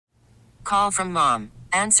Call from mom.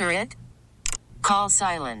 Answer it. Call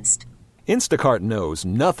silenced. Instacart knows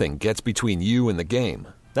nothing gets between you and the game.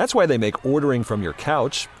 That's why they make ordering from your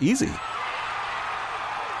couch easy.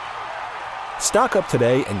 Stock up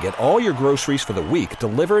today and get all your groceries for the week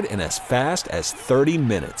delivered in as fast as 30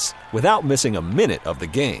 minutes without missing a minute of the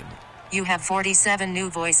game. You have 47 new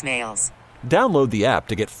voicemails. Download the app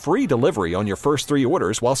to get free delivery on your first 3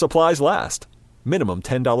 orders while supplies last. Minimum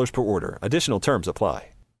 $10 per order. Additional terms apply.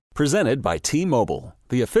 Presented by T-Mobile,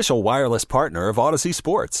 the official wireless partner of Odyssey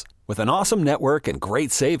Sports. With an awesome network and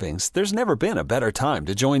great savings, there's never been a better time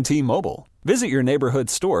to join T-Mobile. Visit your neighborhood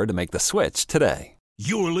store to make the switch today.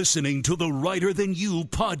 You're listening to the Reiter Than You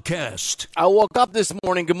podcast. I woke up this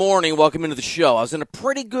morning. Good morning. Welcome into the show. I was in a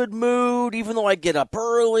pretty good mood, even though I get up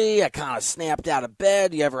early. I kind of snapped out of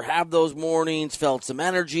bed. You ever have those mornings? Felt some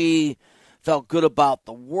energy. Felt good about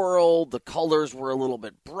the world. The colors were a little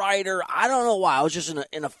bit brighter. I don't know why. I was just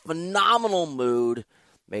in a phenomenal mood.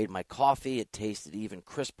 Made my coffee. It tasted even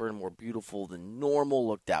crisper and more beautiful than normal.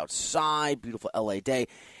 Looked outside. Beautiful LA day.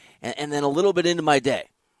 And then a little bit into my day,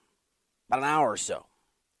 about an hour or so,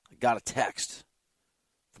 I got a text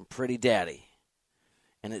from Pretty Daddy.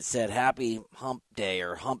 And it said, happy hump day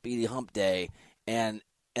or humpy hump day. And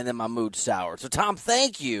then my mood soured. So, Tom,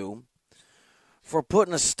 thank you for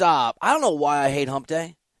putting a stop. I don't know why I hate hump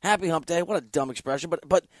day. Happy hump day. What a dumb expression.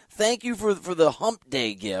 But thank you for the hump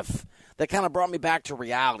day gif that kind of brought me back to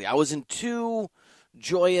reality. I was in too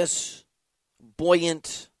joyous,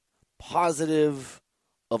 buoyant, positive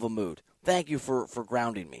of a mood. Thank you for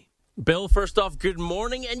grounding me. Bill, first off, good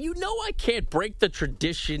morning. And you know I can't break the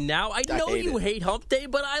tradition now. I know you hate hump day,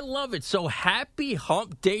 but I love it. So happy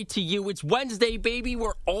hump day to you. It's Wednesday, baby.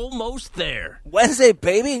 We're almost there. Wednesday,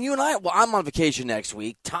 baby. And you and I, well, I'm on vacation next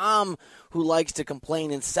week. Tom, who likes to complain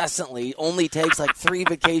incessantly, only takes like 3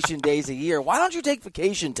 vacation days a year. Why don't you take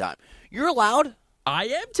vacation time? You're allowed. I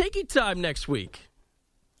am taking time next week.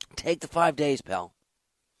 Take the 5 days, pal.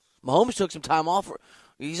 Mahomes took some time off.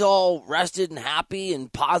 He's all rested and happy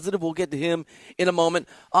and positive. We'll get to him in a moment.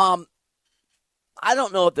 I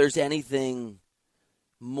don't know if there's anything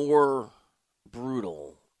more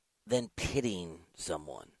brutal than pitting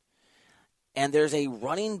someone. And there's a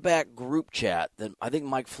running back group chat that I think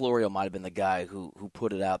Mike Florio might have been the guy who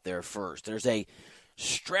put it out there first. There's a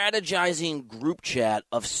strategizing group chat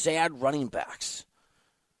of sad running backs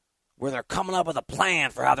where they're coming up with a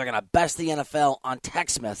plan for how they're going to best the NFL on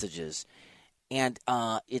text messages. And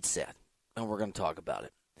it's sad, and we're going to talk about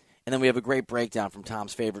it. And then we have a great breakdown from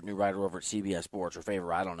Tom's favorite new writer over at CBS Sports, or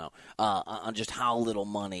favorite, I don't know, on just how little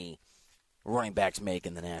money running backs make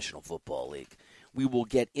in the National Football League. We will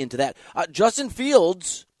get into that. Justin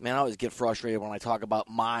Fields, man, I always get frustrated when I talk about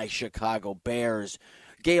my Chicago Bears,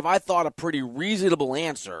 gave, I thought, a pretty reasonable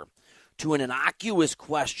answer to an innocuous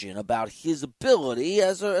question about his ability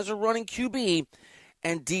as a running QB,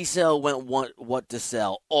 and D-Cell went what to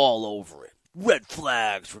sell all over it. Red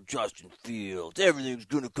flags for Justin Fields. Everything's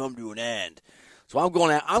going to come to an end. So I'm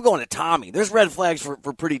going to Tommy. There's red flags for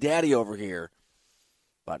Pretty Daddy over here.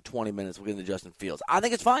 About 20 minutes, we'll get into Justin Fields. I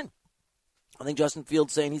think it's fine. I think Justin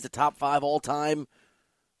Fields saying he's the top 5 all-time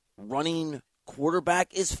running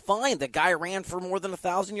quarterback is fine. The guy ran for more than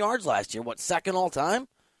 1,000 yards last year. What, second all-time?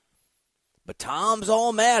 But Tom's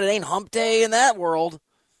all mad. It ain't hump day in that world. What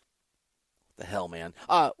the hell, man?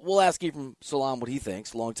 We'll ask Ephraim Salam what he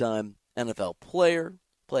thinks. Long-time NFL player,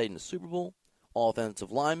 played in the Super Bowl,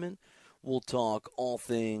 offensive lineman. We'll talk all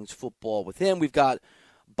things football with him. We've got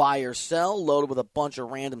buy or sell, loaded with a bunch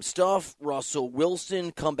of random stuff. Russell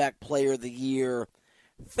Wilson, comeback player of the year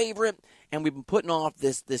favorite. And we've been putting off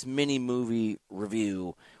this mini movie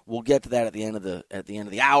review. We'll get to that at the end of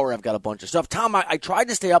the hour. I've got a bunch of stuff. Tom, I tried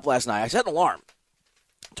to stay up last night. I set an alarm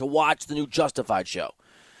to watch the new Justified show.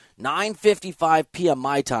 9:55 p.m.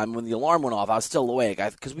 my time. When the alarm went off, I was still awake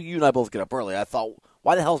because you and I both get up early. I thought,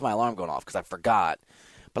 why the hell is my alarm going off? Because I forgot.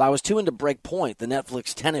 But I was too into Breakpoint, the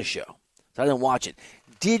Netflix tennis show, so I didn't watch it.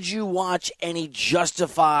 Did you watch any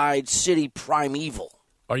Justified City Primeval?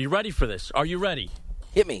 Are you ready for this? Are you ready?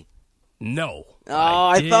 Hit me. No. Oh,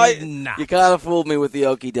 I thought not. You kind of fooled me with the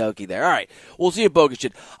okie dokie there. All right, we'll see if bogus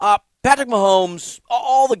shit. Patrick Mahomes,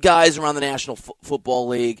 all the guys around the National Football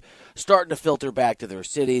League starting to filter back to their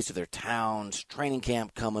cities, to their towns, training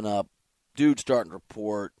camp coming up, dudes starting to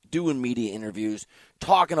report, doing media interviews,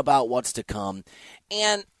 talking about what's to come.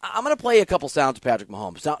 And I'm going to play a couple sounds of Patrick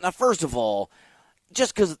Mahomes. Now, first of all,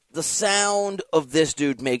 just because the sound of this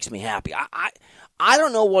dude makes me happy. I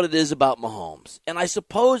don't know what it is about Mahomes. And I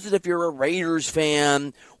suppose that if you're a Raiders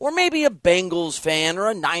fan or maybe a Bengals fan or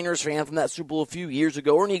a Niners fan from that Super Bowl a few years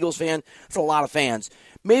ago or an Eagles fan, it's a lot of fans,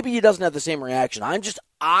 maybe he doesn't have the same reaction.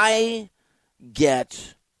 I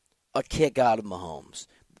get a kick out of Mahomes.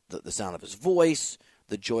 The sound of his voice,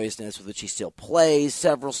 the joyousness with which he still plays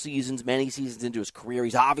many seasons into his career.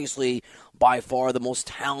 He's obviously by far the most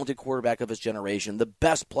talented quarterback of his generation, the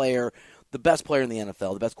best player in the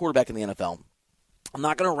NFL, the best quarterback in the NFL. I'm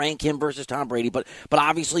not going to rank him versus Tom Brady, but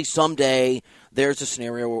obviously someday there's a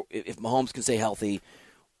scenario where if Mahomes can stay healthy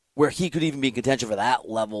where he could even be in contention for that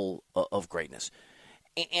level of greatness.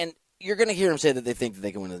 And you're going to hear him say that they think that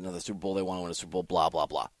they can win another Super Bowl, they want to win a Super Bowl, blah, blah,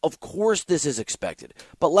 blah. Of course this is expected,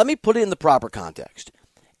 but let me put it in the proper context.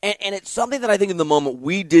 And it's something that I think in the moment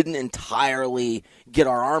we didn't entirely get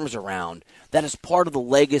our arms around that is part of the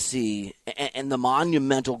legacy and the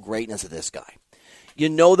monumental greatness of this guy. You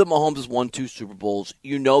know that Mahomes has won 2 Super Bowls.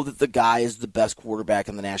 You know that the guy is the best quarterback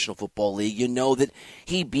in the National Football League. You know that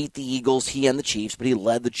he beat the Eagles, he and the Chiefs, but he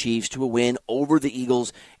led the Chiefs to a win over the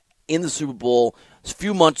Eagles in the Super Bowl a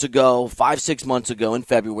few months ago, 5-6 months ago in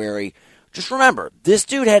February. Just remember, this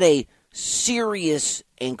dude had a serious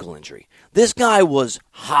ankle injury. This guy was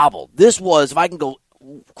hobbled. This was, if I can go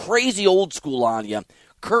crazy old school on you,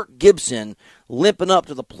 Kirk Gibson limping up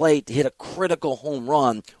to the plate to hit a critical home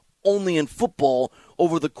run only in football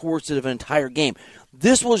over the course of an entire game.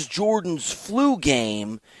 This was Jordan's flu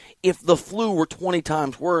game if the flu were 20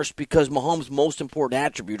 times worse because Mahomes' most important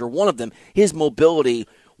attribute, or one of them, his mobility,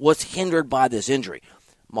 was hindered by this injury.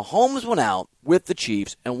 Mahomes went out with the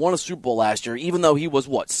Chiefs and won a Super Bowl last year, even though he was,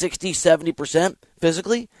 60, 70%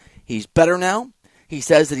 physically? He's better now. He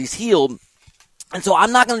says that he's healed. And so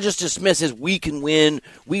I'm not going to just dismiss his we can win,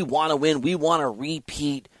 we want to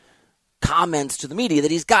repeat comments to the media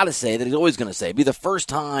that he's got to say, that he's always going to say. It'd be the first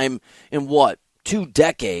time in 2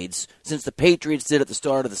 decades since the Patriots did at the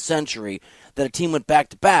start of the century that a team went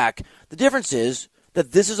back-to-back. The difference is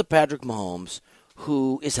that this is a Patrick Mahomes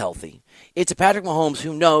who is healthy. It's a Patrick Mahomes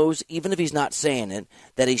who knows, even if he's not saying it,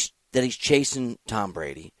 that he's chasing Tom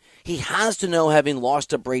Brady. He has to know, having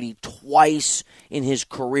lost to Brady twice in his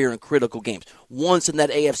career in critical games. Once in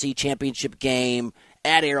that AFC Championship game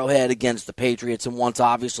at Arrowhead against the Patriots, and once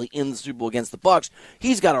obviously in the Super Bowl against the Bucs.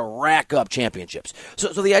 He's got to rack up championships. So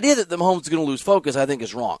the idea that the Mahomes is going to lose focus, I think,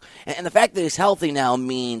 is wrong. And the fact that he's healthy now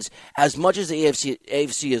means, as much as the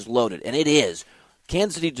AFC is loaded, and it is,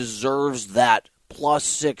 Kansas City deserves that plus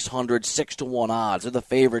 600, 6-1 odds. They're the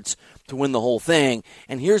favorites to win the whole thing.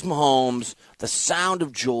 And here's Mahomes, the sound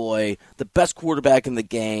of joy, the best quarterback in the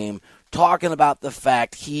game, talking about the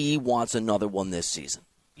fact he wants another one this season.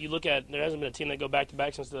 You look at, there hasn't been a team that go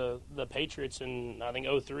back-to-back since the Patriots in, I think,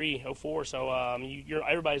 03, 04. So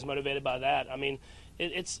everybody's motivated by that. I mean,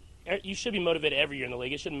 you should be motivated every year in the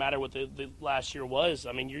league. It shouldn't matter what the last year was.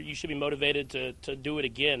 I mean, you should be motivated to do it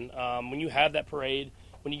again. When you have that parade,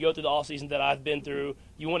 when you go through the offseason that I've been through,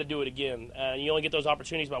 you want to do it again. You only get those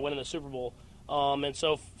opportunities by winning the Super Bowl. And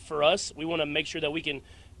so for us, we want to make sure that we can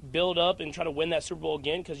build up and try to win that Super Bowl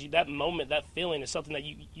again, because that moment, that feeling is something that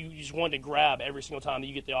you just want to grab every single time that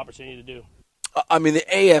you get the opportunity to do. I mean, the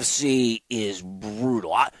AFC is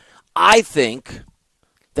brutal. I think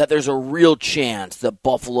that there's a real chance that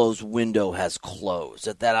Buffalo's window has closed,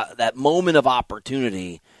 that moment of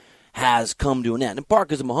opportunity has come to an end, in part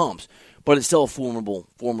because of Mahomes, but it's still a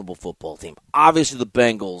formidable football team. Obviously, the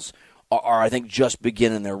Bengals are, I think, just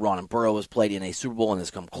beginning their run. And Burrow has played in a Super Bowl and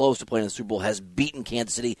has come close to playing in the Super Bowl, has beaten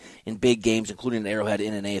Kansas City in big games, including an Arrowhead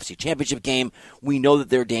in an AFC Championship game. We know that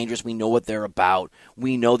they're dangerous. We know what they're about.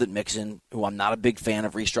 We know that Mixon, who I'm not a big fan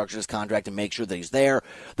of, restructured his contract to make sure that he's there.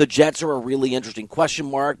 The Jets are a really interesting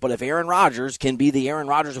question mark, but if Aaron Rodgers can be the Aaron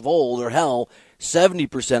Rodgers of old, or hell,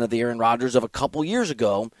 70% of the Aaron Rodgers of a couple years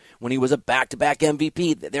ago when he was a back-to-back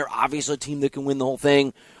MVP, they're obviously a team that can win the whole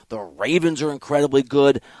thing. The Ravens are incredibly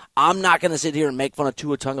good. I'm not going to sit here and make fun of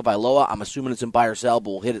Tua Tagovailoa. I'm assuming it's in buy or sell, but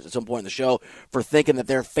we'll hit it at some point in the show, for thinking that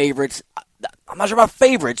they're favorites. I'm not sure about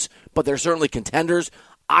favorites, but they're certainly contenders.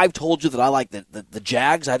 I've told you that I like the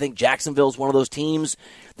Jags. I think Jacksonville is one of those teams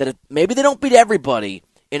that maybe they don't beat everybody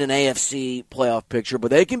in an AFC playoff picture, but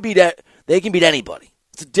they can beat anybody.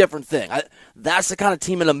 It's a different thing. That's the kind of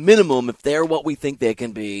team, at a minimum, if they're what we think they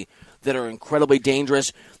can be, that are incredibly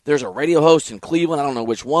dangerous. There's a radio host in Cleveland, I don't know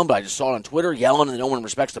which one, but I just saw it on Twitter, yelling that no one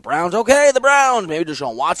respects the Browns. Okay, the Browns. Maybe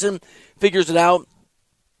Deshaun Watson figures it out.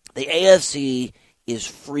 The AFC is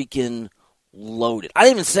freaking loaded. I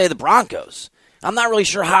didn't even say the Broncos. I'm not really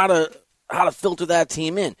sure how to filter that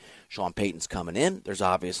team in. Sean Payton's coming in. There's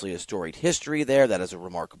obviously a storied history there. That is a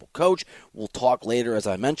remarkable coach. We'll talk later, as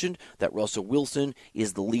I mentioned, that Russell Wilson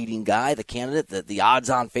is the leading guy, the candidate, the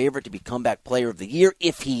odds-on favorite to be comeback player of the year.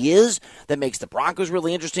 If he is, that makes the Broncos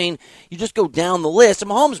really interesting. You just go down the list, and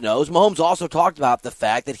Mahomes knows. Mahomes also talked about the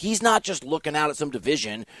fact that he's not just looking out at some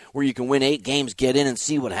division where you can win 8 games, get in, and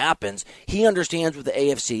see what happens. He understands what the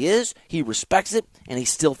AFC is, he respects it, and he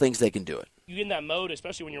still thinks they can do it. You get in that mode,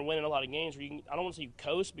 especially when you're winning a lot of games, where I don't want to say you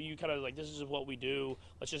coast, but you kind of like, this is what we do.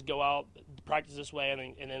 Let's just go out, practice this way,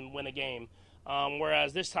 and then win a game.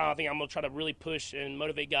 Whereas this time, I think I'm going to try to really push and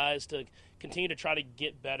motivate guys to continue to try to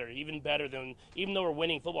get better, even though we're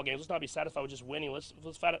winning football games. Let's not be satisfied with just winning. Let's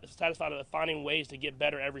satisfied with finding ways to get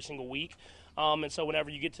better every single week. And so whenever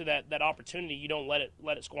you get to that opportunity, you don't let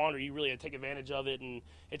it squander. You really take advantage of it, and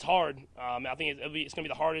it's hard. I think it's going to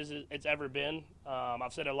be the hardest it's ever been.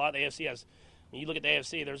 I've said it a lot. The AFC has. When you look at the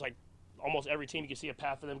AFC, there's like almost every team you can see a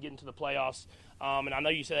path for them getting to the playoffs. And I know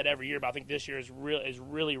you say that every year, but I think this year is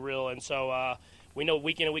really real. And so we know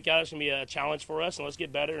week in and week out it's going to be a challenge for us, and let's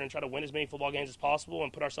get better and try to win as many football games as possible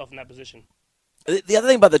and put ourselves in that position. The other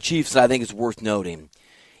thing about the Chiefs that I think is worth noting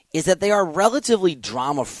is that they are relatively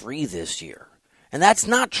drama-free this year. And that's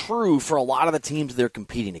not true for a lot of the teams they're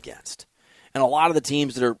competing against and a lot of the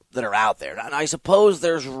teams that are out there. And I suppose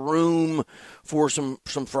there's room for some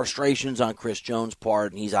frustrations on Chris Jones'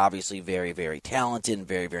 part, and he's obviously very, very talented and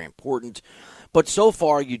very, very important. But so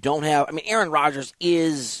far you don't have – I mean, Aaron Rodgers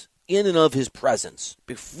is in and of his presence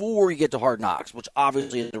before you get to Hard Knocks, which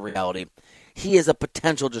obviously is a reality. He is a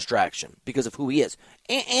potential distraction because of who he is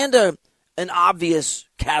and an obvious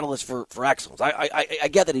catalyst for excellence. I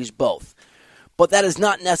get that he's both. But that is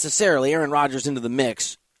not necessarily Aaron Rodgers into the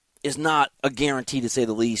mix is not a guarantee, to say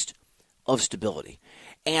the least, of stability.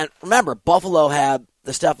 And remember, Buffalo had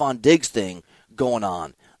the Stephon Diggs thing going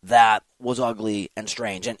on that was ugly and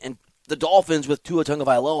strange. And the Dolphins with Tua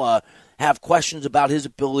Tagovailoa have questions about his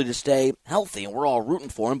ability to stay healthy, and we're all rooting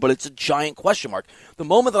for him, but it's a giant question mark. The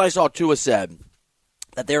moment that I saw Tua said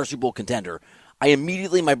that they're a Super Bowl contender, I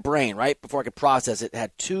immediately, my brain, right before I could process it,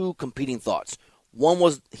 had 2 competing thoughts. One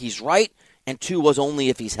was he's right, and 2 was only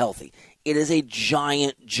if he's healthy. It is a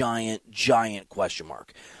giant question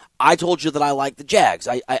mark. I told you that I like the Jags.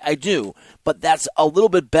 I do, but that's a little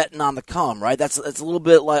bit betting on the come, right? That's a little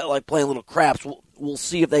bit like playing little craps. We'll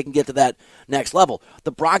see if they can get to that next level.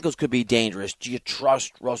 The Broncos could be dangerous. Do you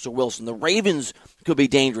trust Russell Wilson? The Ravens could be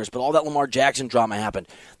dangerous, but all that Lamar Jackson drama happened.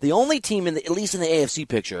 The only team, at least in the AFC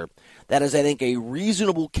picture, that is, I think, a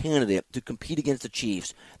reasonable candidate to compete against the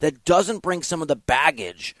Chiefs that doesn't bring some of the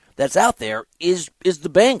baggage that's out there is the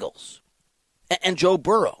Bengals and Joe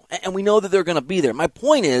Burrow. And we know that they're going to be there. My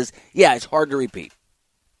point is, yeah, it's hard to repeat.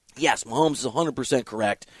 Yes, Mahomes is 100%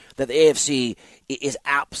 correct that the AFC is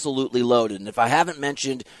absolutely loaded. And if I haven't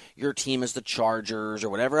mentioned your team as the Chargers or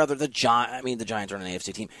whatever other, the Giants aren't an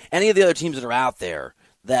AFC team. Any of the other teams that are out there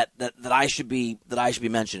that I should be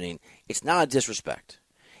mentioning, it's not a disrespect.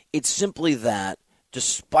 It's simply that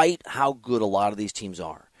despite how good a lot of these teams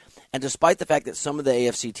are, and despite the fact that some of the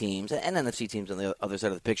AFC teams and NFC teams on the other side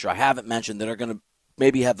of the picture I haven't mentioned that are going to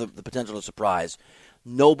maybe have the potential to surprise,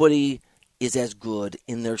 nobody is as good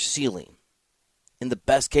in their ceiling, in the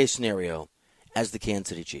best-case scenario, as the Kansas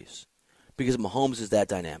City Chiefs. Because Mahomes is that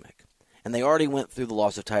dynamic. And they already went through the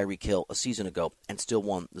loss of Tyreek Hill a season ago and still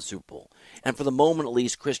won the Super Bowl. And for the moment, at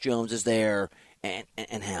least, Chris Jones is there and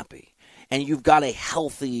happy. And you've got a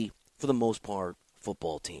healthy, for the most part,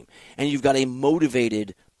 football team. And you've got a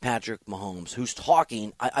motivated Patrick Mahomes who's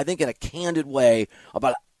talking, I think, in a candid way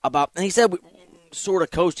about and he said sort of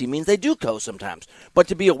coasty means they do coast sometimes. But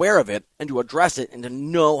to be aware of it and to address it and to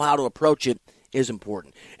know how to approach it is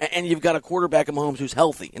important. And you've got a quarterback of Mahomes who's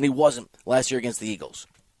healthy, and he wasn't last year against the Eagles.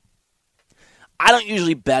 I don't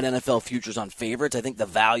usually bet NFL futures on favorites. I think the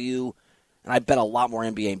value, and I bet a lot more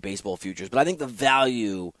NBA and baseball futures, but I think the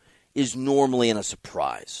value is normally in a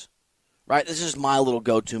surprise. Right? This is my little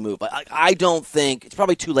go-to move. I don't think, it's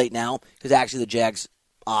probably too late now, because actually the Jags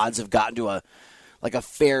odds have gotten to a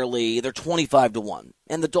fairly, they're 25-1,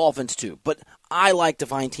 and the Dolphins too. But I like to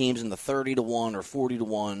find teams in the 30-1 or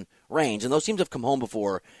 40-1 range, and those teams have come home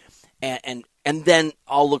before, and then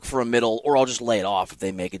I'll look for a middle, or I'll just lay it off if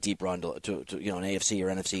they make a deep run to an AFC or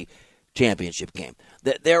NFC championship game.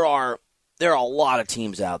 There are a lot of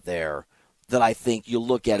teams out there that I think you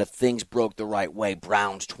look at if things broke the right way.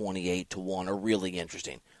 Browns 28-1 are really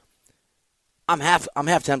interesting. I'm half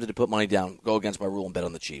tempted to put money down, go against my rule, and bet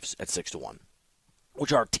on the Chiefs at 6-1,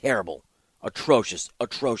 which are terrible, atrocious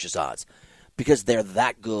odds. because they're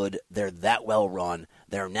that good, they're that well run,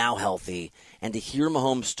 they're now healthy, and to hear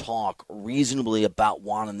Mahomes talk reasonably about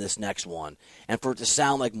wanting this next one, and for it to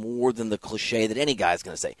sound like more than the cliche that any guy's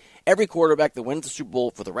going to say. Every quarterback that wins the Super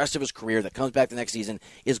Bowl for the rest of his career that comes back the next season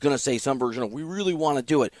is going to say some version of, we really want to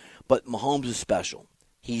do it. But Mahomes is special.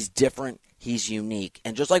 He's different. He's unique.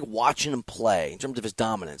 And just like watching him play, in terms of his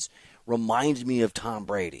dominance, reminds me of Tom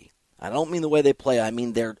Brady. I don't mean the way they play. I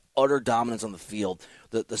mean their utter dominance on the field,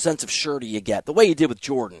 the sense of surety you get, the way you did with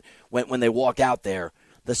Jordan when they walk out there.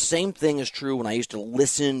 The same thing is true when I used to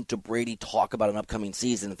listen to Brady talk about an upcoming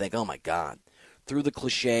season and think, oh, my God, through the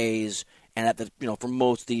cliches and at the for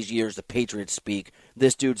most of these years the Patriots speak,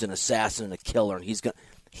 this dude's an assassin and a killer, and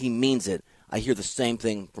he means it. I hear the same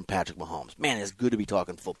thing from Patrick Mahomes. Man, it's good to be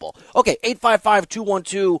talking football. Okay,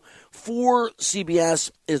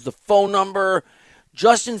 855-212-4CBS is the phone number.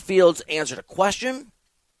 Justin Fields answered a question.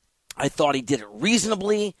 I thought he did it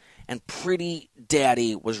reasonably, and Pretty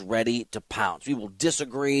Daddy was ready to pounce. We will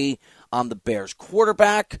disagree on the Bears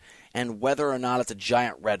quarterback and whether or not it's a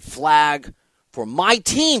giant red flag for my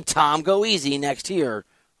team, Tom. Go easy next here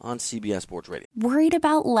on CBS Sports Radio. Worried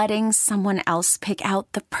about letting someone else pick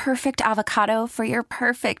out the perfect avocado for your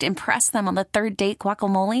perfect impress them on the third date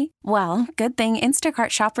guacamole? Well, good thing Instacart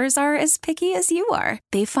shoppers are as picky as you are.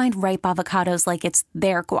 They find ripe avocados like it's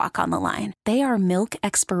their guac on the line. They are milk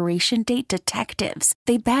expiration date detectives.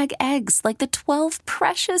 They bag eggs like the 12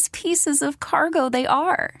 precious pieces of cargo they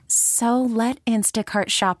are. So let Instacart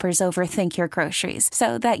shoppers overthink your groceries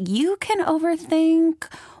so that you can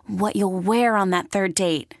overthink what you'll wear on that third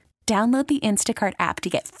date. Download the Instacart app to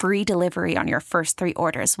get free delivery on your first 3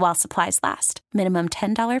 orders while supplies last. Minimum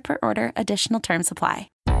 $10 per order. Additional terms apply.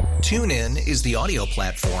 TuneIn is the audio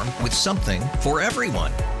platform with something for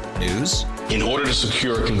everyone. News. In order to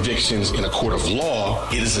secure convictions in a court of law,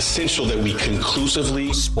 it is essential that we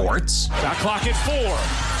conclusively. Sports. Shot clock at 4.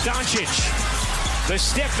 Doncic. The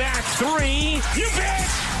step back 3. You bet.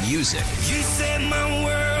 Music. You set my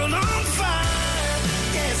world on fire.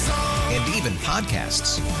 And even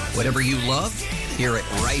podcasts. Whatever you love, hear it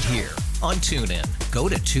right here on TuneIn. Go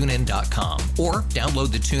to TuneIn.com or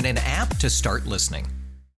download the TuneIn app to start listening.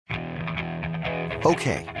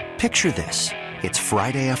 Okay, picture this. It's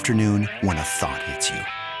Friday afternoon when a thought hits you.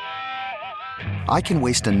 I can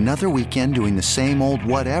waste another weekend doing the same old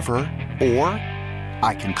whatever, or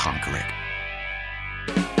I can conquer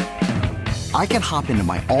it. I can hop into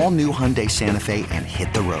my all-new Hyundai Santa Fe and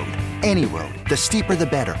hit the road. Any road. The steeper, the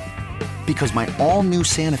better. Because my all-new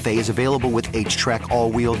Santa Fe is available with H-Track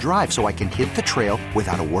all-wheel drive, so I can hit the trail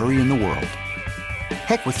without a worry in the world.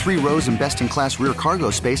 Heck, with 3 rows and best-in-class rear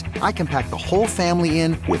cargo space, I can pack the whole family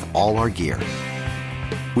in with all our gear.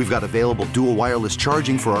 We've got available dual wireless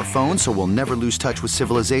charging for our phones, so we'll never lose touch with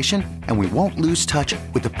civilization, and we won't lose touch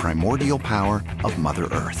with the primordial power of Mother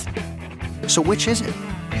Earth. So which is it?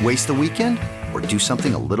 Waste the weekend or do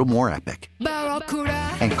something a little more epic?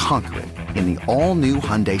 And conquer it in the all-new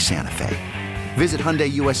Hyundai Santa Fe. Visit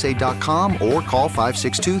HyundaiUSA.com or call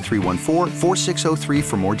 562-314-4603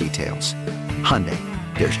 for more details. Hyundai,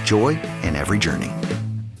 there's joy in every journey.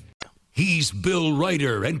 He's Bill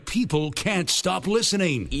Reiter, and people can't stop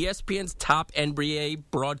listening. ESPN's top NBA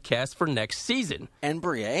broadcast for next season.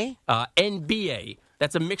 NBA? NBA.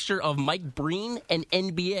 That's a mixture of Mike Breen and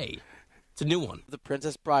NBA. It's a new one. The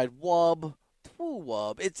Princess Bride Wub. Ooh,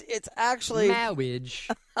 Wub. It's actually marriage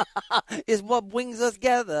is what brings us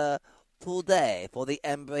together today for the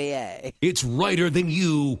NBA. It's Reiter Than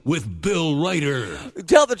You with Bill Reiter.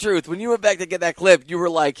 Tell the truth. When you went back to get that clip, you were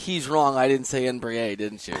like, he's wrong. I didn't say NBA,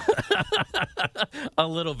 didn't you? A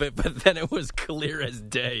little bit, but then it was clear as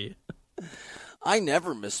day. I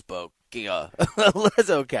never misspoke. It's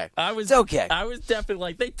okay. It's okay. I was definitely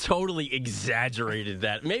like, they totally exaggerated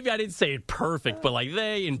that. Maybe I didn't say it perfect, but like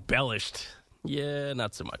they embellished. Yeah,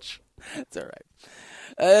 not so much. It's all right.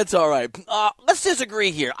 It's all right. Let's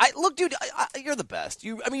disagree here. Look, dude, you're the best.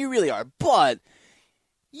 You really are. But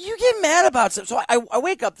you get mad about something. So I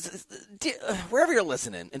wake up wherever you're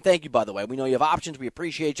listening, and thank you, by the way. We know you have options. We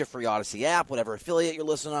appreciate you. Free Odyssey app, whatever affiliate you're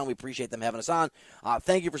listening on. We appreciate them having us on.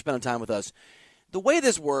 Thank you for spending time with us. The way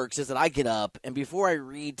this works is that I get up, and before I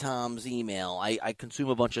read Tom's email, I consume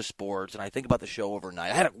a bunch of sports, and I think about the show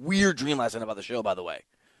overnight. I had a weird dream last night about the show, by the way.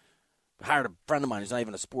 I hired a friend of mine who's not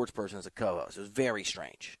even a sports person as a co-host. It was very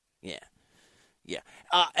strange. Yeah.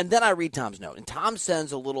 And then I read Tom's note, and Tom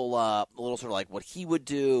sends a little sort of like what he would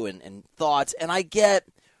do and thoughts, and I get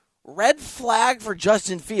red flag for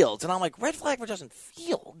Justin Fields. And I'm like, red flag for Justin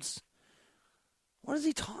Fields? What is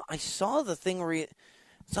he talking? I saw the thing where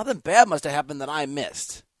something bad must have happened that I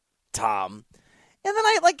missed, Tom. And then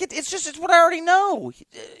it's what I already know.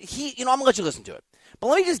 I'm going to let you listen to it. But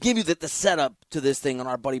let me just give you the setup to this thing on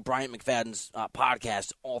our buddy Bryant McFadden's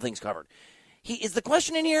podcast, All Things Covered. Is the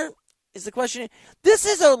question in here? This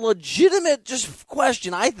is a legitimate just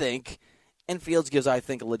question, I think. And Fields gives, I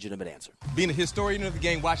think, a legitimate answer. Being a historian of the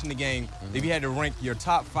game, watching the game, if you had to rank your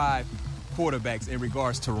top 5 quarterbacks in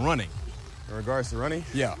regards to running. In regards to running?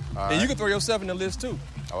 Yeah. And you can throw yourself in the list, too.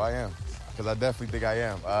 Oh, I am. Because I definitely think I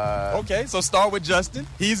am. Okay, so start with Justin.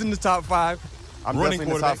 He's in the top 5. I'm definitely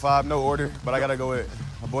in the top 5, no order, but I got to go with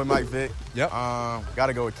my boy Mike Vick. Yep. Got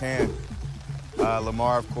to go with Cam.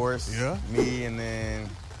 Lamar, of course. Yeah. Me, and then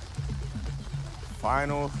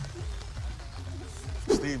final,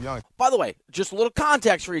 Steve Young. By the way, just a little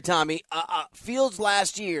context for you, Tommy. Fields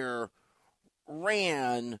last year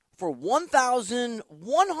ran for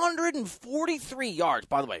 1,143 yards.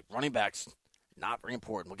 By the way, running backs, not very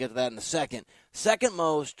important. We'll get to that in a second. Second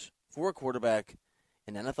most for a quarterback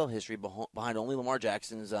in NFL history, behind only Lamar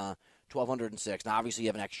Jackson's 1,206. Now, obviously, you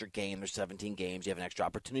have an extra game. There's 17 games. You have an extra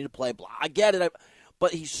opportunity to play. Blah. I get it.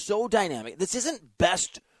 But he's so dynamic. This isn't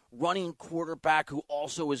best running quarterback who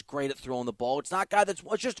also is great at throwing the ball. It's not a guy it's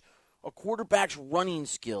just a quarterback's running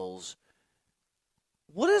skills.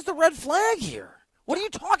 What is the red flag here? What are you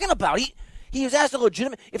talking about? He was asked a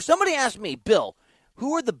legitimate. If somebody asked me, Bill,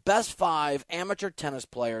 who are the best 5 amateur tennis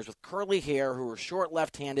players with curly hair who are short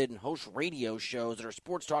left-handed and host radio shows that are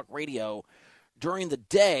sports talk radio during the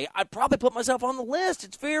day, I'd probably put myself on the list.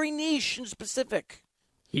 It's very niche and specific.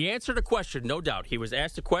 He answered a question, no doubt. He was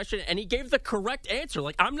asked a question, and he gave the correct answer.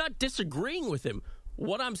 I'm not disagreeing with him.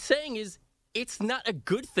 What I'm saying is it's not a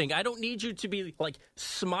good thing. I don't need you to be,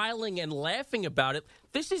 smiling and laughing about it.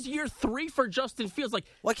 This is year 3 for Justin Fields.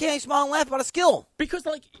 Why can't he smile and laugh about a skill? Because,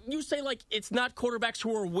 you say, it's not quarterbacks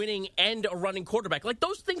who are winning and a running quarterback.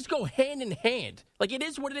 Those things go hand in hand. It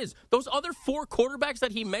is what it is. Those other 4 quarterbacks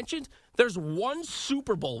that he mentioned, there's one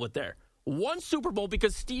Super Bowl with there. One Super Bowl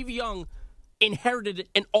because Steve Young inherited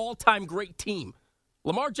an all-time great team.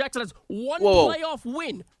 Lamar Jackson has one playoff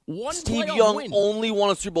win. Steve Young only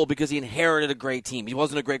won a Super Bowl because he inherited a great team. He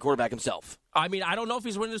wasn't a great quarterback himself. I mean, I don't know if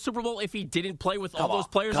he's winning the Super Bowl if he didn't play with all those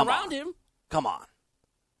players around him. Come on,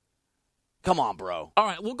 bro. All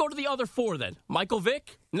right, we'll go to the other 4 then. Michael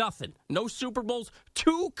Vick, nothing. No Super Bowls,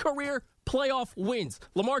 2 career playoff wins.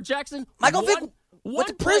 Lamar Jackson, Michael Vick went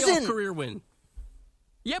to prison. Career win.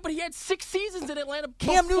 Yeah, but he had 6 seasons in Atlanta.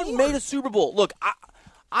 Cam Newton made a Super Bowl. Look,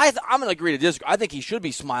 I'm going to agree to disagree. I think he should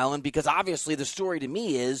be smiling because obviously the story to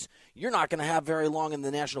me is you're not going to have very long in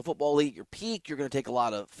the National Football League. Your peak, you're going to take a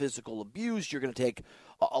lot of physical abuse. You're going to take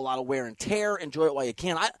a lot of wear and tear. Enjoy it while you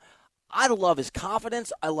can. I love his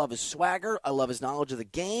confidence. I love his swagger. I love his knowledge of the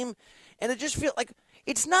game. And it just feels like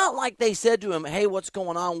it's not like they said to him, hey, what's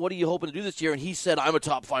going on? What are you hoping to do this year? And he said, I'm a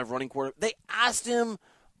top 5 running quarterback. They asked him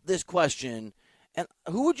this question. And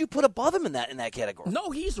who would you put above him in that category? No,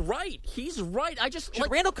 he's right. Should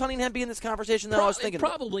Randall Cunningham be in this conversation? Though I was thinking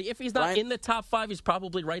probably if he's not in the top 5, he's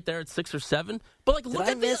probably right there at 6 or 7. But look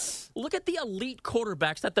at the elite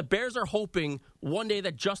quarterbacks that the Bears are hoping one day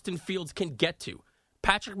that Justin Fields can get to.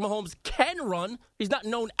 Patrick Mahomes can run. He's not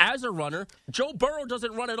known as a runner. Joe Burrow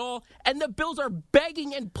doesn't run at all. And the Bills are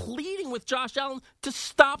begging and pleading with Josh Allen to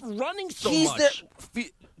stop running so much.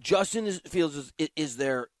 Justin Fields is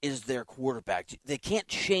their quarterback. They can't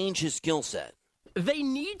change his skill set. They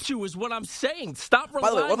need to, is what I'm saying. Stop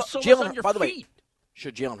relying so much on your feet.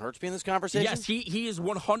 Should Jalen Hurts be in this conversation? Yes, he is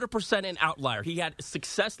 100% an outlier. He had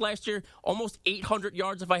success last year, almost 800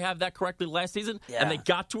 yards, if I have that correctly, last season, and they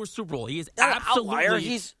got to a Super Bowl. He is absolutely an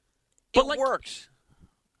outlier. It works.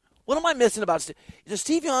 What am I missing about does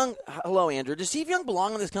Steve Young? Hello, Andrew. Does Steve Young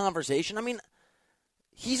belong in this conversation? I mean,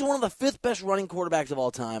 he's one of the 5th best running quarterbacks of all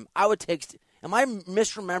time. I would take. Am I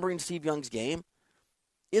misremembering Steve Young's game?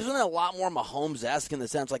 Isn't it a lot more Mahomes-esque in the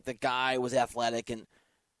sense like the guy was athletic and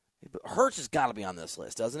Hurts has got to be on this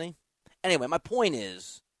list, doesn't he? Anyway, my point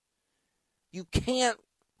is, you can't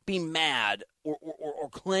be mad or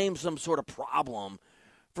claim some sort of problem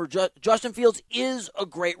for Justin Fields is a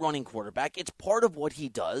great running quarterback. It's part of what he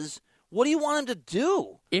does. What do you want him to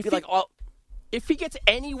do? If he gets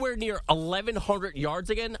anywhere near 1,100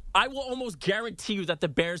 yards again, I will almost guarantee you that the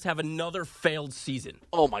Bears have another failed season.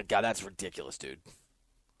 Oh, my God, that's ridiculous, dude.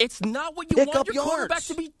 It's not what you want your quarterback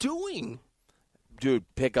to be doing. Dude,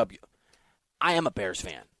 pick up. I am a Bears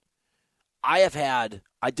fan. I have had,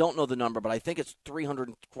 I don't know the number, but I think it's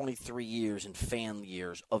 323 years in fan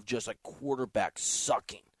years of just a quarterback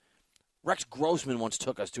sucking. Rex Grossman once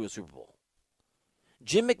took us to a Super Bowl.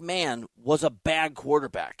 Jim McMahon was a bad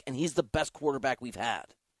quarterback, and he's the best quarterback we've had.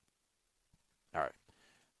 All right.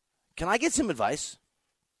 Can I get some advice?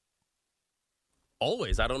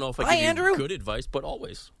 Always. I don't know if I Hi, give Andrew. you good advice, but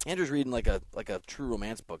always. Andrew's reading like a true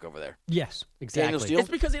romance book over there. Yes, Daniel exactly. Steele? It's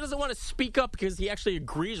because he doesn't want to speak up because he actually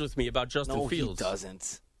agrees with me about Justin Fields. No, he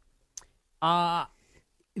doesn't.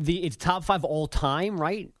 It's top 5 all time,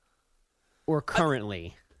 right? Or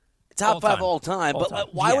currently? Top 5 all time.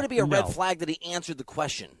 But why would it be a red no. flag that he answered the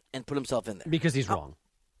question and put himself in there? Because he's wrong.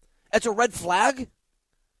 It's a red flag?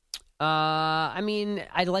 I mean,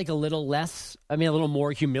 I'd like a little less. I mean, a little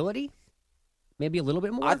more humility. Maybe a little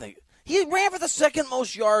bit more. I think he ran for the second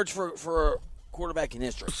most yards for a quarterback in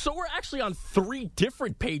history. So we're actually on 3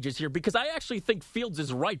 different pages here because I actually think Fields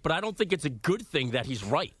is right, but I don't think it's a good thing that he's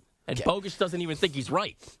right. And Bogus doesn't even think he's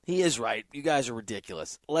right. He is right. You guys are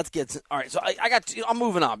ridiculous. Let's get all right. So I'm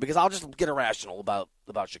moving on because I'll just get irrational about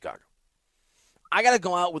Chicago. I got to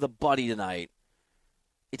go out with a buddy tonight.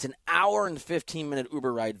 It's an hour and 15-minute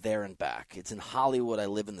Uber ride there and back. It's in Hollywood. I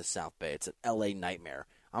live in the South Bay. It's an L.A. nightmare.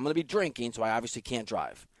 I'm going to be drinking, so I obviously can't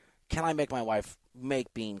drive. Can I make my wife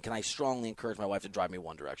make Bean? Can I strongly encourage my wife to drive me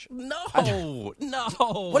one direction? No,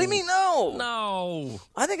 no. What do you mean no? No.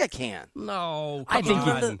 I think I can. No, I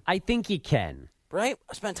think he can. Right?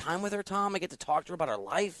 I spend time with her, Tom. I get to talk to her about her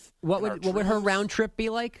life. What would her round trip be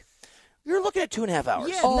like? You're looking at 2.5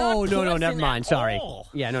 hours. Yeah, no, never mind. at Sorry. all.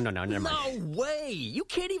 Yeah, no, never mind. No way. You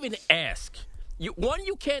can't even ask. You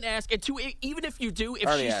can't ask. And 2, even if you do, if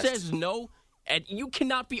Already she asked. says no, and you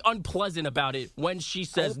cannot be unpleasant about it when she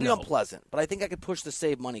says Be no. unpleasant, but I think I could push the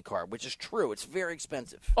save money card, which is true. It's very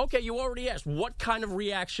expensive. Okay, you already asked. What kind of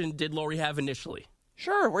reaction did Lori have initially?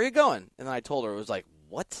 Sure, where are you going? And then I told her, it was like,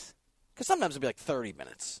 what? Because sometimes it'll be like 30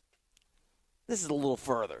 minutes. This is a little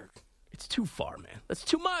further. It's too far, man. That's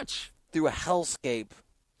too much. Through a hellscape.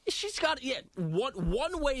 She's got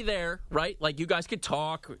one way there, right? Like you guys could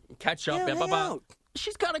talk, catch up, blah, blah, blah.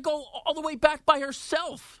 She's got to go all the way back by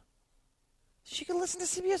herself. She can listen to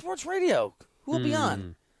CBS Sports Radio. Who will be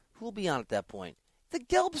on? Who will be on at that point? The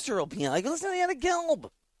Gelbster will be on. I can listen to Anna Gelb.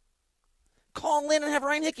 Call in and have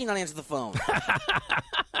Ryan Hickey not answer the phone.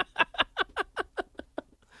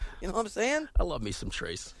 You know what I'm saying? I love me some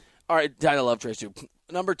Trace. All right, I love Trace too.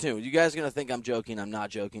 Number 2, you guys are going to think I'm joking. I'm not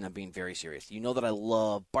joking. I'm being very serious. You know that I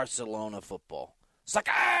love Barcelona football.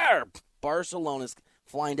 Soccer! Barcelona's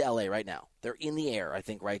flying to L.A. right now. They're in the air, I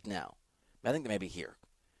think, right now. I think they may be here.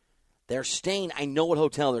 They're staying, I know what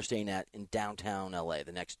hotel they're staying at in downtown L.A.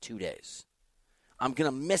 the next 2 days. I'm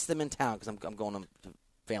going to miss them in town because I'm going on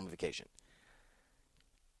family vacation.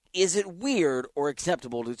 Is it weird or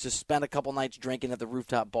acceptable to just spend a couple nights drinking at the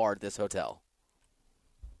rooftop bar at this hotel?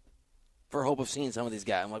 For hope of seeing some of these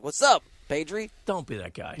guys. I'm like, what's up, Pedri? Don't be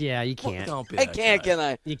that guy. Yeah, you can't. Don't be I that can't, guy. can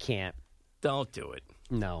I? You can't. Don't do it.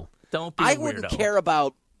 No. Don't be a I weirdo. wouldn't care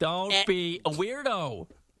about. Don't be a weirdo.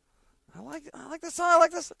 I like the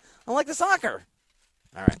soccer.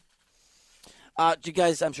 All right. You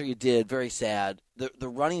guys, I'm sure you did. Very sad. The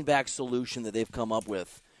running back solution that they've come up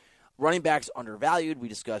with. Running backs undervalued. We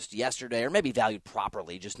discussed yesterday, or maybe valued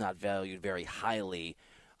properly, just not valued very highly.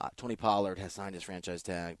 Tony Pollard has signed his franchise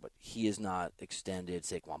tag, but he is not extended.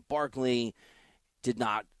 Saquon Barkley did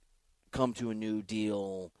not come to a new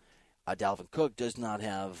deal. Dalvin Cook does not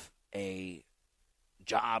have a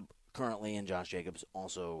job currently, and Josh Jacobs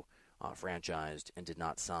also franchised and did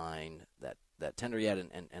not sign that tender yet,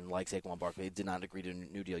 and like Saquon Barkley, did not agree to a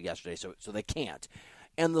new deal yesterday, so they can't.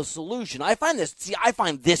 And the solution, I find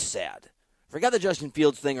this sad. Forget the Justin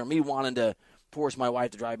Fields thing or me wanting to force my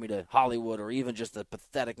wife to drive me to Hollywood or even just the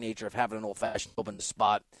pathetic nature of having an old-fashioned open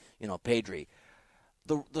spot, Pedri.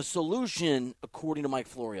 The solution, according to Mike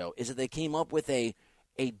Florio, is that they came up with a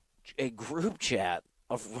group chat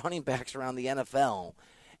of running backs around the NFL,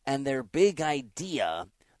 and their big idea,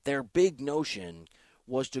 their big notion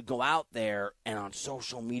was to go out there and on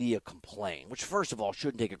social media complain, which first of all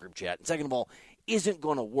shouldn't take a group chat, and second of all isn't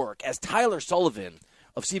going to work. As Tyler Sullivan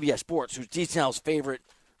of CBS Sports, who's DCL's favorite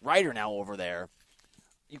writer now over there,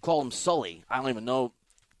 you call him Sully. I don't even know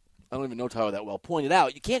Tyler that well. Pointed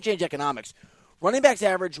out, you can't change economics. Running backs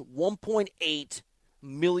average $1.8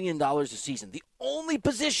 million a season. The only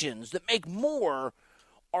positions that make more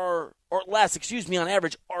or less, on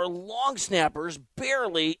average, are long snappers,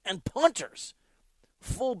 barely, and punters.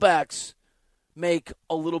 Fullbacks make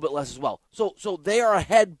a little bit less as well. So they are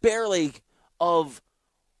ahead barely of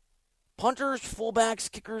punters, fullbacks,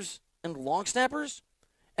 kickers, and long snappers.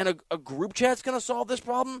 And a group chat's going to solve this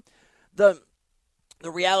problem. The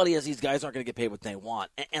reality is these guys aren't going to get paid what they want.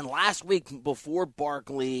 And last week, before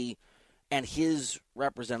Barkley and his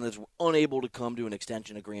representatives were unable to come to an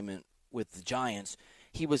extension agreement with the Giants,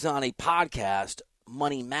 he was on a podcast,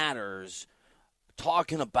 Money Matters,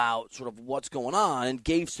 talking about sort of what's going on and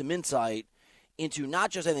gave some insight into not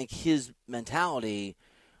just, I think, his mentality,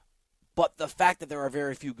 but the fact that there are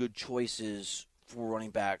very few good choices for running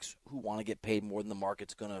backs who want to get paid more than the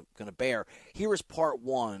market's gonna bear. Here is part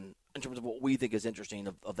one in terms of what we think is interesting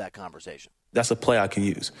of that conversation. That's a play I can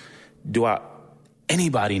use.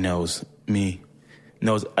 Anybody knows me,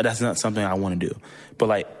 knows that's not something I want to do. But,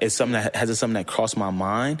 like, it's something that crossed my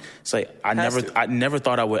mind. It's like I never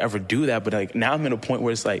thought I would ever do that, but, like, now I'm at a point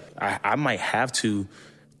where it's like I might have to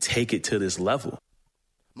take it to this level.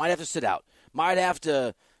 Might have to sit out. Might have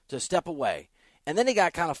to step away. And then he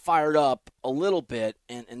got kind of fired up a little bit,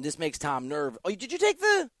 and this makes Tom nervous. Oh, did you take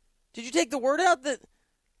the word out that?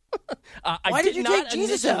 Why did you take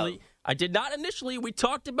Jesus out? I did not initially. We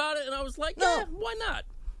talked about it, and I was like, no, why not?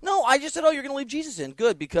 No, I just said, you're going to leave Jesus in.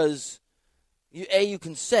 Good, because you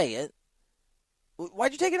can say it.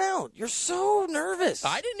 Why'd you take it out? You're so nervous.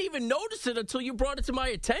 I didn't even notice it until you brought it to my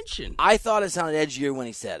attention. I thought it sounded edgier when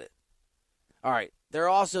he said it. All right, there are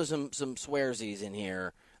also some swearsies in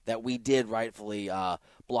here that we did rightfully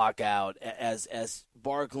block out as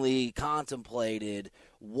Barkley contemplated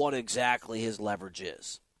what exactly his leverage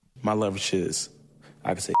is. My leverage is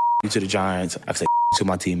I can say to the Giants, I can say to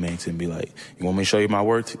my teammates and be like, you want me to show you my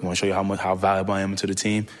worth? You want to show you how valuable I am to the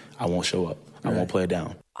team? I won't show up. I won't play it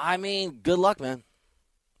down. I mean, good luck, man.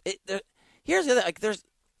 Here's the other. Like, there's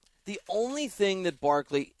the only thing that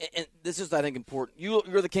Barkley, and this is, I think, important.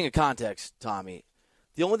 You're the king of context, Tommy.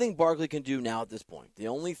 The only thing Barkley can do now at this point, the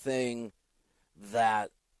only thing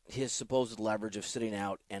that his supposed leverage of sitting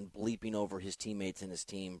out and bleeping over his teammates and his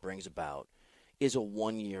team brings about is a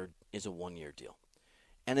 1-year deal.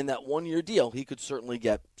 And in that 1-year deal, he could certainly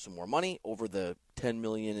get some more money over the $10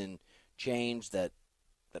 million and change that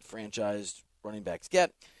franchised running backs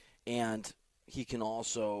get. And he can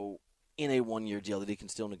also, in a 1-year deal that he can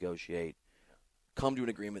still negotiate, come to an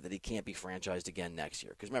agreement that he can't be franchised again next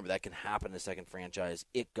year. Because remember, that can happen in a second franchise.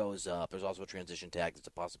 It goes up. There's also a transition tag that's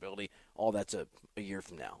a possibility. All that's a year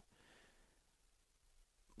from now.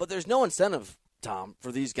 But there's no incentive, Tom,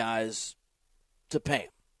 for these guys to pay him.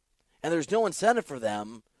 And there's no incentive for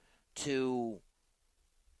them to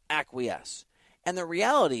acquiesce. And the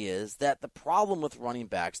reality is that the problem with running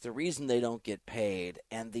backs, the reason they don't get paid,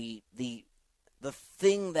 and the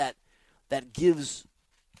thing that gives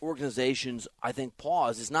organizations, I think,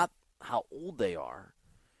 pause is not how old they are.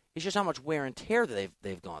 It's just how much wear and tear that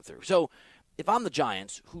they've gone through. So if I'm the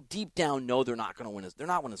Giants, who deep down know they're not going to win, they're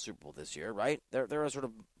not winning the Super Bowl this year, right? They're a sort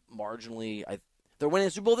of marginally. They're winning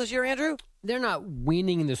the Super Bowl this year, Andrew? They're not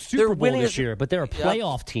winning the Super Bowl this year, but they're a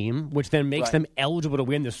playoff team, which then makes them eligible to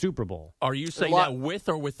win the Super Bowl. Are you saying that with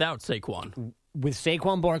or without Saquon? With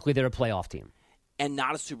Saquon Barkley, they're a playoff team. And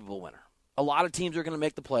not a Super Bowl winner. A lot of teams are going to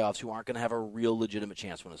make the playoffs who aren't going to have a real legitimate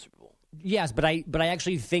chance to win a Super Bowl. Yes, but I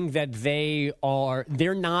actually think that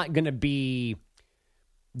they're not going to be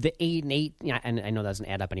the 8-8. Yeah, and I know that doesn't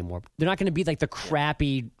add up anymore. They're not going to be like the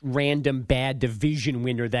crappy, random, bad division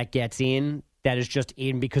winner that gets in. That is just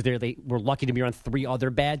in because they were lucky to be on 3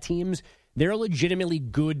 other bad teams. They're a legitimately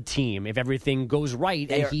good team if everything goes right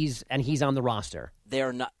and he's on the roster. They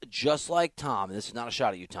are not, just like Tom, and this is not a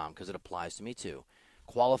shot at you, Tom, because it applies to me too,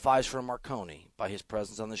 qualifies for Marconi by his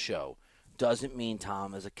presence on the show, doesn't mean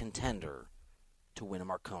Tom is a contender to win a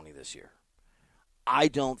Marconi this year. I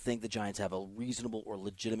don't think the Giants have a reasonable or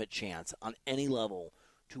legitimate chance on any level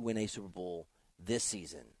to win a Super Bowl this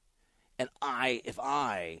season. And if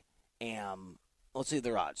I am, let's see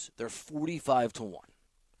their odds. They're 45-1.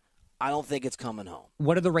 I don't think it's coming home.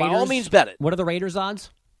 What are the Raiders? By all means, bet it. What are the Raiders' odds?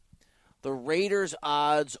 The Raiders'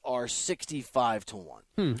 odds are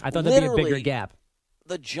 65-1. I thought that'd be a bigger gap.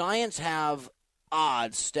 The Giants have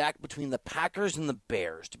odds stacked between the Packers and the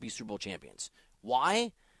Bears to be Super Bowl champions.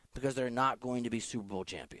 Why? Because they're not going to be Super Bowl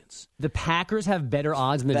champions. The Packers have better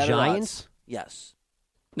odds than the Giants? Odds. Yes.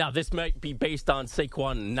 Now, this might be based on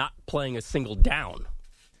Saquon not playing a single down.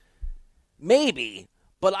 Maybe,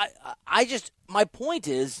 but I just, my point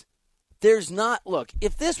is, there's not, look,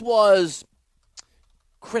 if this was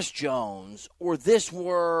Chris Jones, or this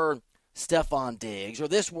were Stephon Diggs, or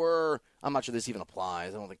this were, I'm not sure this even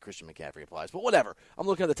applies. I don't think Christian McCaffrey applies, but whatever. I'm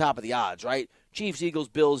looking at the top of the odds, right? Chiefs, Eagles,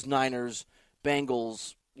 Bills, Niners,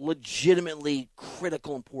 Bengals, legitimately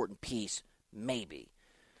critical, important piece, maybe.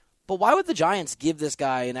 But why would the Giants give this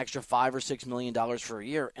guy an extra $5 or $6 million for a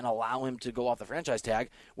year and allow him to go off the franchise tag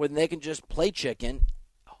when they can just play chicken,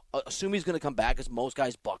 assume he's going to come back because most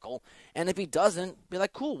guys buckle, and if he doesn't, be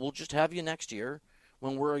like, cool, we'll just have you next year.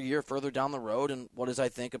 when we're a year further down the road and what is, I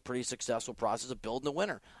think, a pretty successful process of building a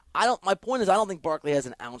winner. My point is, I don't think Barkley has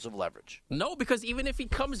an ounce of leverage. No, because even if he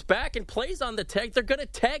comes back and plays on the tag, they're going to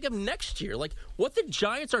tag him next year. Like, what the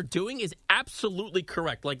Giants are doing is absolutely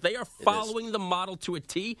correct. Like, they are following the model to a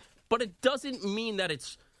T, but it doesn't mean that it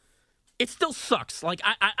still sucks. Like,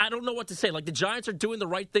 I don't know what to say. Like, the Giants are doing the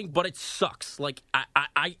right thing, but it sucks. Like,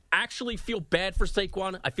 I actually feel bad for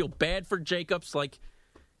Saquon. I feel bad for Jacobs. Like,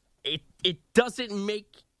 it doesn't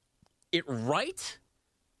make it right.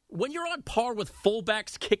 When you're on par with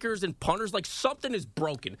fullbacks, kickers, and punters, like, something is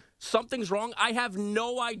broken. Something's wrong. I have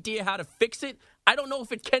no idea how to fix it. I don't know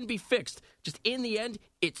if it can be fixed. Just in the end,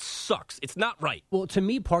 it sucks. It's not right. Well, to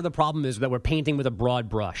me, part of the problem is that we're painting with a broad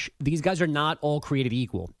brush. These guys are not all created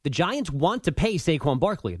equal. The Giants want to pay Saquon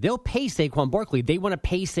Barkley. They'll pay Saquon Barkley. They want to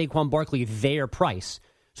pay Saquon Barkley their price.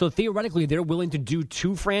 So theoretically, they're willing to do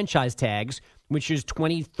 2 franchise tags, which is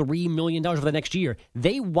 $23 million over the next year.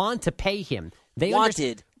 They want to pay him. They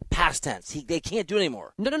wanted, past tense. They can't do it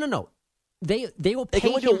anymore. No. They will pay him. They can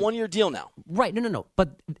only do a 1-year deal now. Right, no.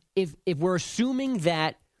 But if we're assuming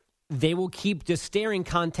that they will keep the staring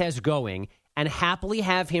contest going and happily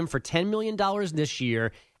have him for $10 million this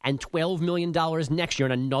year and $12 million next year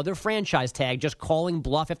and another franchise tag, just calling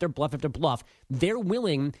bluff after bluff after bluff, they're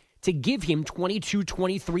willing to give him $22,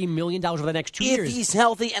 $23 million over the next 2 years. If he's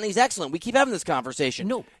healthy and he's excellent. We keep having this conversation.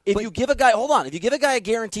 No. If you give a guy a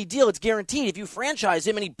guaranteed deal, it's guaranteed. If you franchise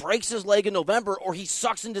him and he breaks his leg in November or he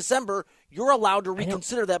sucks in December, you're allowed to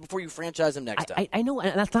reconsider that before you franchise him next time. I know,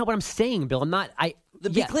 and that's not what I'm saying, Bill. I'm not.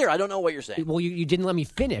 Be clear, I don't know what you're saying. Well, you didn't let me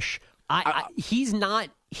finish. He's not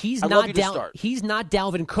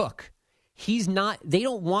Dalvin Cook. He's not. They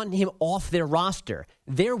don't want him off their roster.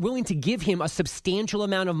 They're willing to give him a substantial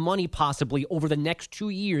amount of money, possibly over the next 2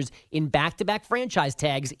 years in back-to-back franchise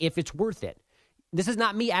tags, if it's worth it. This is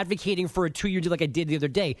not me advocating for a 2-year deal like I did the other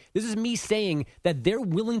day. This is me saying that they're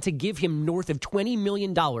willing to give him north of $20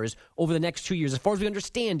 million over the next 2 years, as far as we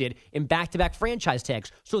understand it, in back-to-back franchise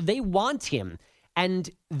tags. So they want him, and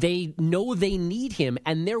they know they need him,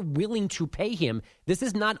 and they're willing to pay him. This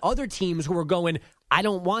is not other teams who are going, I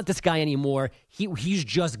don't want this guy anymore. He's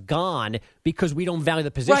just gone because we don't value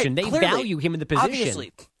the position. Right, they value him in the position.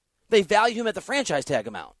 Obviously. They value him at the franchise tag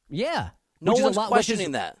amount. Yeah. No one's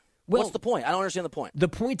questioning that. Well, what's the point? I don't understand the point. The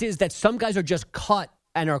point is that some guys are just cut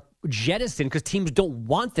and are jettisoned because teams don't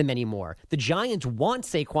want them anymore. The Giants want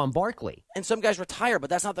Saquon Barkley. And some guys retire, but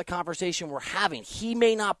that's not the conversation we're having. He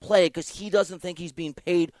may not play because he doesn't think he's being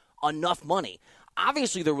paid enough money.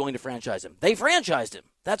 Obviously, they're willing to franchise him. They franchised him.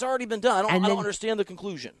 That's already been done. I don't understand the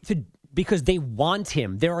conclusion. Because they want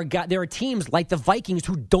him. There are teams like the Vikings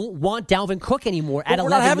who don't want Dalvin Cook anymore at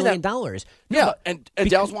 $11 million. Yeah, and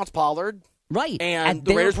Dallas wants Pollard. Right. And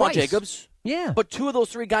the Raiders want Jacobs. Yeah. But 2 of those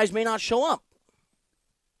 3 guys may not show up.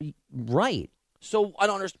 Right. So I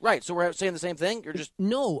don't understand. Right. So we're saying the same thing? You're just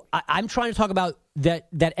No, I'm trying to talk about that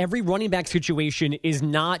every running back situation is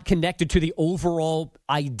not connected to the overall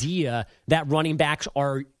idea that running backs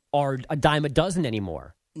are a dime a dozen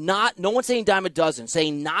anymore. No one's saying dime a dozen,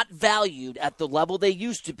 saying not valued at the level they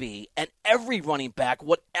used to be, and every running back,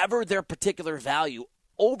 whatever their particular value,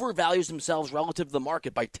 overvalues themselves relative to the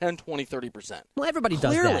market by 10, 20, 30%. Well, everybody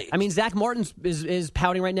does that. I mean, Zach Martin is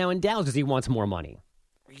pouting right now in Dallas because he wants more money.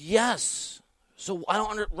 Yes. So I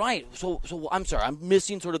don't right. So I'm sorry. I'm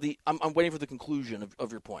missing sort of I'm waiting for the conclusion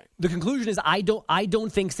of your point. The conclusion is I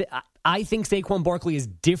think Saquon Barkley is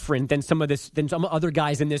different than some other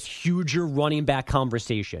guys in this huger running back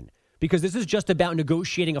conversation. Because this is just about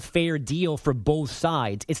negotiating a fair deal for both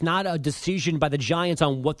sides. It's not a decision by the Giants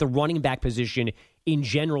on what the running back position in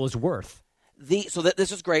general is worth. This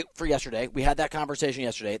is great for yesterday. We had that conversation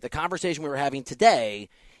yesterday. The conversation we were having today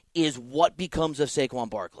is what becomes of Saquon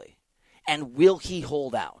Barkley. And will he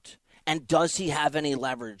hold out? And does he have any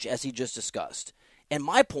leverage, as he just discussed? And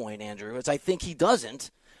my point, Andrew, is I think he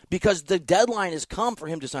doesn't, because the deadline has come for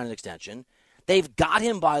him to sign an extension. They've got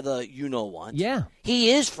him by the you-know-what. Yeah.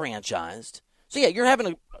 He is franchised. So, yeah, you're having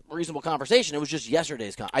a reasonable conversation. It was just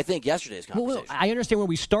yesterday's conversation. Well, I understand where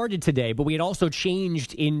we started today, but we had also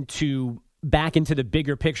changed back into the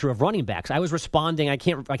bigger picture of running backs. I was responding. I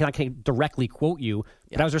can't directly quote you,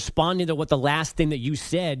 but I was responding to what the last thing that you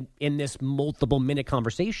said in this multiple-minute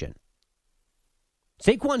conversation.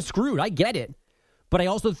 Saquon's screwed. I get it, but I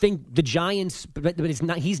also think the Giants. But it's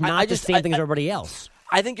not. He's not the same thing as everybody else.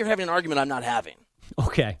 I think you're having an argument I'm not having.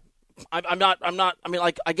 Okay. I'm not. I mean,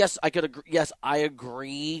 like, I guess I could agree. Yes, I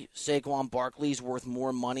agree. Saquon Barkley's worth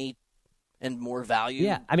more money and more value.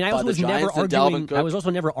 Yeah, I mean, I was never arguing. I was also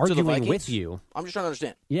never arguing with you. I'm just trying to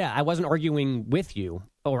understand. Yeah, I wasn't arguing with you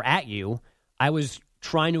or at you. I was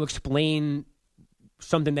trying to explain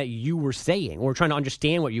something that you were saying, or trying to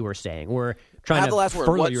understand what you were saying, or trying Have to the last word.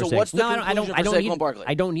 further What, your so saying. what's the conclusion for Saquon Barkley?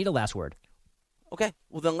 I don't need a last word. Okay,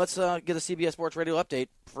 well then let's get a CBS Sports Radio update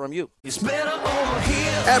from you.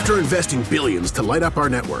 After investing billions to light up our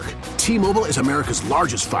network, T-Mobile is America's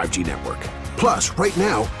largest 5G network. Plus, right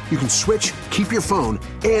now, you can switch, keep your phone,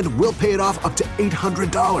 and we'll pay it off up to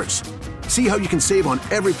 $800. See how you can save on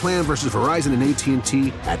every plan versus Verizon and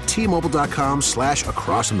AT&T at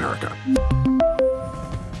T-Mobile.com/across America.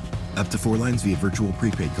 Up to 4 lines via virtual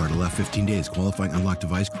prepaid card. Allow 15 days. Qualifying unlocked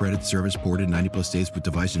device credit service ported 90+ states with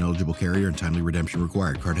device and eligible carrier and timely redemption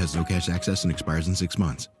required. Card has no cash access and expires in 6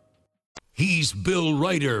 months. He's Bill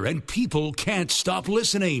Reiter, and people can't stop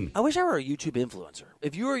listening. I wish I were a YouTube influencer.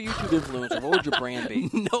 If you were a YouTube influencer, what would your brand be?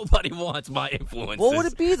 Nobody wants my influence. What would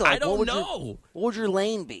it be, though? I don't know. What would your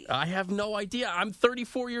lane be? I have no idea. I'm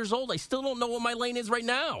 34 years old. I still don't know what my lane is right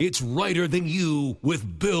now. It's Reiter Than You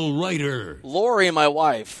with Bill Reiter. Lori, my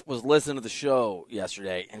wife, was listening to the show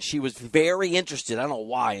yesterday, and she was very interested, I don't know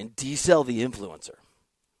why, in D-Cell the influencer.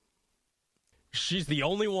 She's the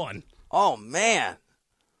only one. Oh, man.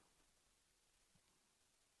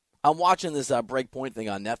 I'm watching this Breakpoint thing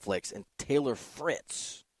on Netflix, and Taylor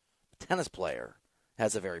Fritz, tennis player,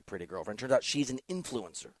 has a very pretty girlfriend. Turns out she's an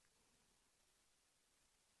influencer.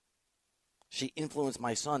 She influenced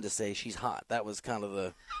my son to say she's hot. That was kind of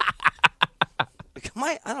the...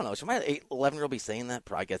 I don't know. Should my 11-year-old be saying that?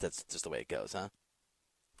 I guess that's just the way it goes, huh?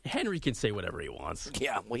 Henry can say whatever he wants.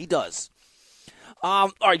 Yeah, well, he does.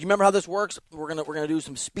 All right, you remember how this works? We're gonna do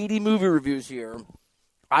some speedy movie reviews here.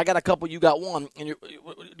 I got a couple, you got one. And you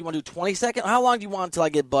want to do 20 seconds? How long do you want until I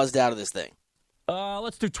get buzzed out of this thing?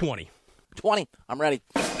 Let's do 20. 20. I'm ready.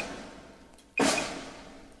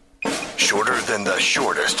 Shorter than the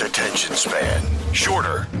shortest attention span.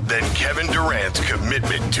 Shorter than Kevin Durant's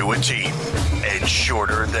commitment to a team. And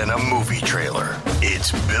shorter than a movie trailer.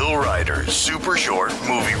 It's Bill Reiter's Super Short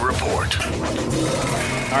Movie Report.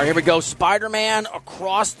 All right, here we go. Spider-Man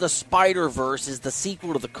Across the Spider-Verse is the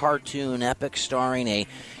sequel to the cartoon epic starring a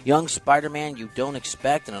young Spider-Man you don't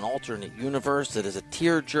expect in an alternate universe that is a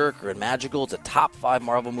tearjerker and magical. It's a top 5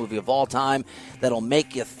 Marvel movie of all time that'll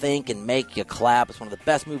make you think and make you clap. It's one of the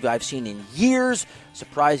best movies I've seen in years.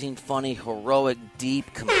 Surprising, funny, heroic,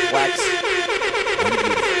 deep, complex.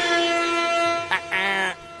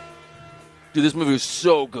 Dude, this movie was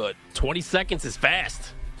so good. 20 seconds is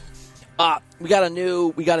fast. We got a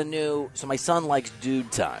new. So my son likes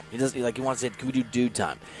dude time. He wants to say, can we do dude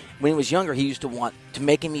time? When he was younger, he used to want to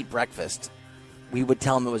make him eat breakfast. We would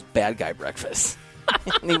tell him it was bad guy breakfast,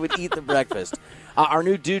 and he would eat the breakfast. Our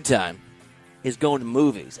new dude time is going to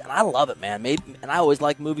movies, and I love it, man. And I always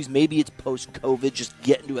like movies. Maybe it's post-COVID, just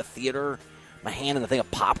get into a theater, my hand in a thing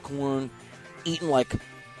of popcorn, eating like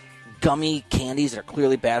gummy candies that are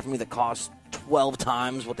clearly bad for me that cost 12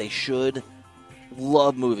 times what they should.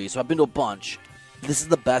 Love movies, so I've been to a bunch. This is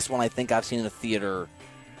the best one I think I've seen in a theater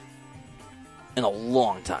in a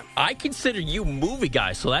long time. I consider you movie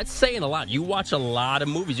guy, so that's saying a lot. You watch a lot of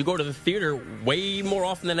movies. You go to the theater way more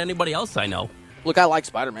often than anybody else I know. Look, I like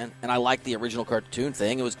Spider-Man, and I like the original cartoon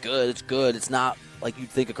thing. It was good. It's good. It's not like you'd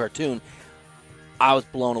think a cartoon. I was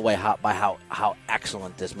blown away by how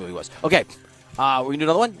excellent this movie was. Okay, we're going to do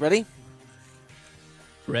another one. Ready?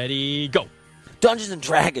 Ready, go. Dungeons &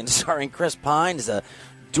 Dragons, starring Chris Pine, is a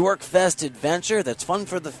dork-fest adventure that's fun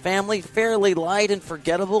for the family, fairly light and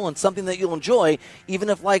forgettable, and something that you'll enjoy, even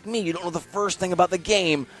if, like me, you don't know the first thing about the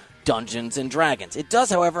game, Dungeons & Dragons. It does,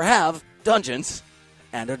 however, have Dungeons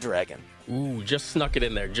and a Dragon. Ooh, just snuck it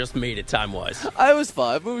in there. Just made it time-wise. I was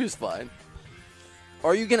fine. Movie was fine.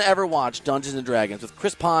 Are you going to ever watch Dungeons & Dragons with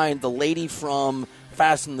Chris Pine, the lady from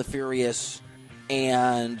Fast and the Furious,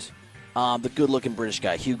 and... the good-looking British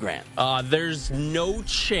guy, Hugh Grant? There's no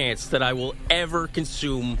chance that I will ever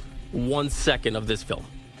consume 1 second of this film.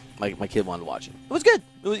 My kid wanted to watch it. It was good.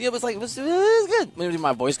 It was good. Maybe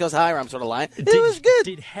my voice goes high or I'm sort of lying. It was good.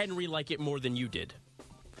 Did Henry like it more than you did?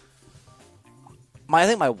 I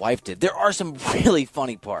think my wife did. There are some really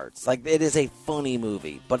funny parts. Like, it is a funny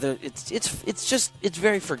movie, but it's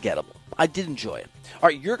very forgettable. I did enjoy it. All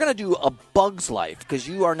right, you're going to do A Bug's Life because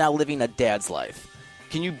you are now living a dad's life.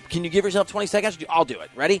 Can you give yourself 20 seconds? I'll do it.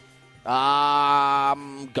 Ready? Go. All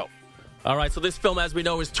right, so this film, as we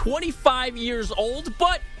know, is 25 years old,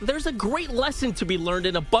 but there's a great lesson to be learned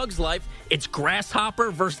in A Bug's Life. It's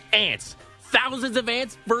grasshopper versus ants. Thousands of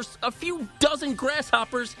ants versus a few dozen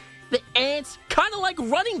grasshoppers. The ants, kind of like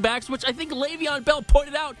running backs, which I think Le'Veon Bell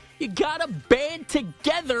pointed out, you got to band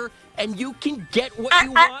together and you can get what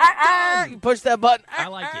you want done. You push that button. I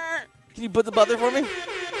like it. Can you put the button for me?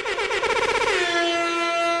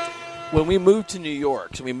 When we moved to New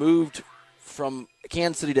York, so we moved from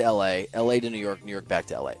Kansas City to L.A., L.A. to New York, New York back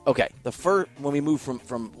to L.A. Okay, when we moved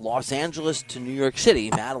from Los Angeles to New York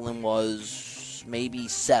City, Madeline was maybe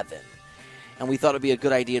 7. And we thought it would be a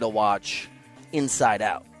good idea to watch Inside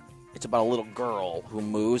Out. It's about a little girl who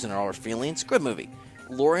moves and all her feelings. Good movie.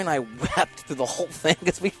 Lori and I wept through the whole thing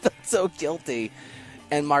because we felt so guilty.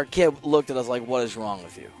 And my kid looked at us like, what is wrong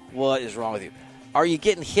with you? What is wrong with you? Are you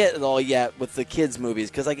getting hit at all yet with the kids'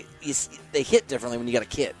 movies? Because they hit differently when you got a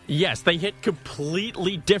kid. Yes, they hit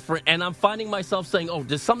completely different. And I'm finding myself saying, oh,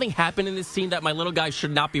 does something happen in this scene that my little guy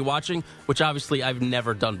should not be watching? Which obviously I've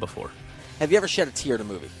never done before. Have you ever shed a tear at a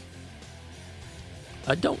movie?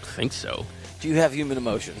 I don't think so. Do you have human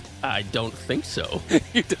emotion? I don't think so.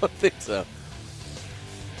 You don't think so?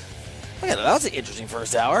 Okay, that was an interesting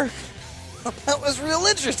first hour. That was real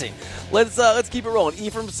interesting. Let's keep it rolling.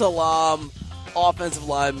 Ephraim Salam, offensive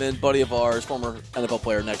lineman, buddy of ours, former NFL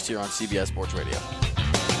player, next year on CBS Sports Radio.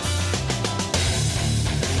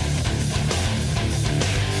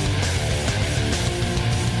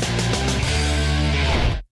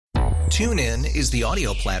 TuneIn is the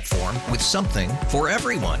audio platform with something for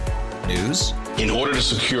everyone. News. In order to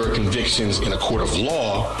secure convictions in a court of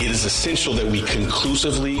law, it is essential that we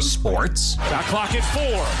conclusively. Sports. Shot clock at 4.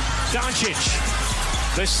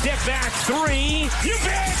 Doncic. The step back 3. You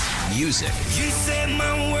bet. Music. You set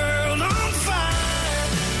my world on fire.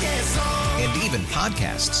 Yes, and even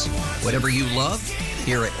podcasts. Whatever you love,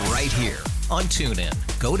 hear it right here on TuneIn.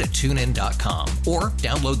 Go to TuneIn.com or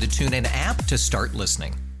download the TuneIn app to start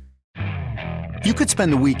listening. You could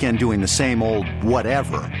spend the weekend doing the same old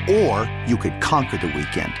whatever, or you could conquer the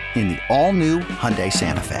weekend in the all-new Hyundai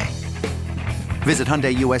Santa Fe. Visit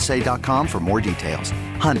HyundaiUSA.com for more details.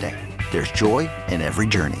 Hyundai, there's joy in every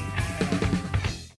journey.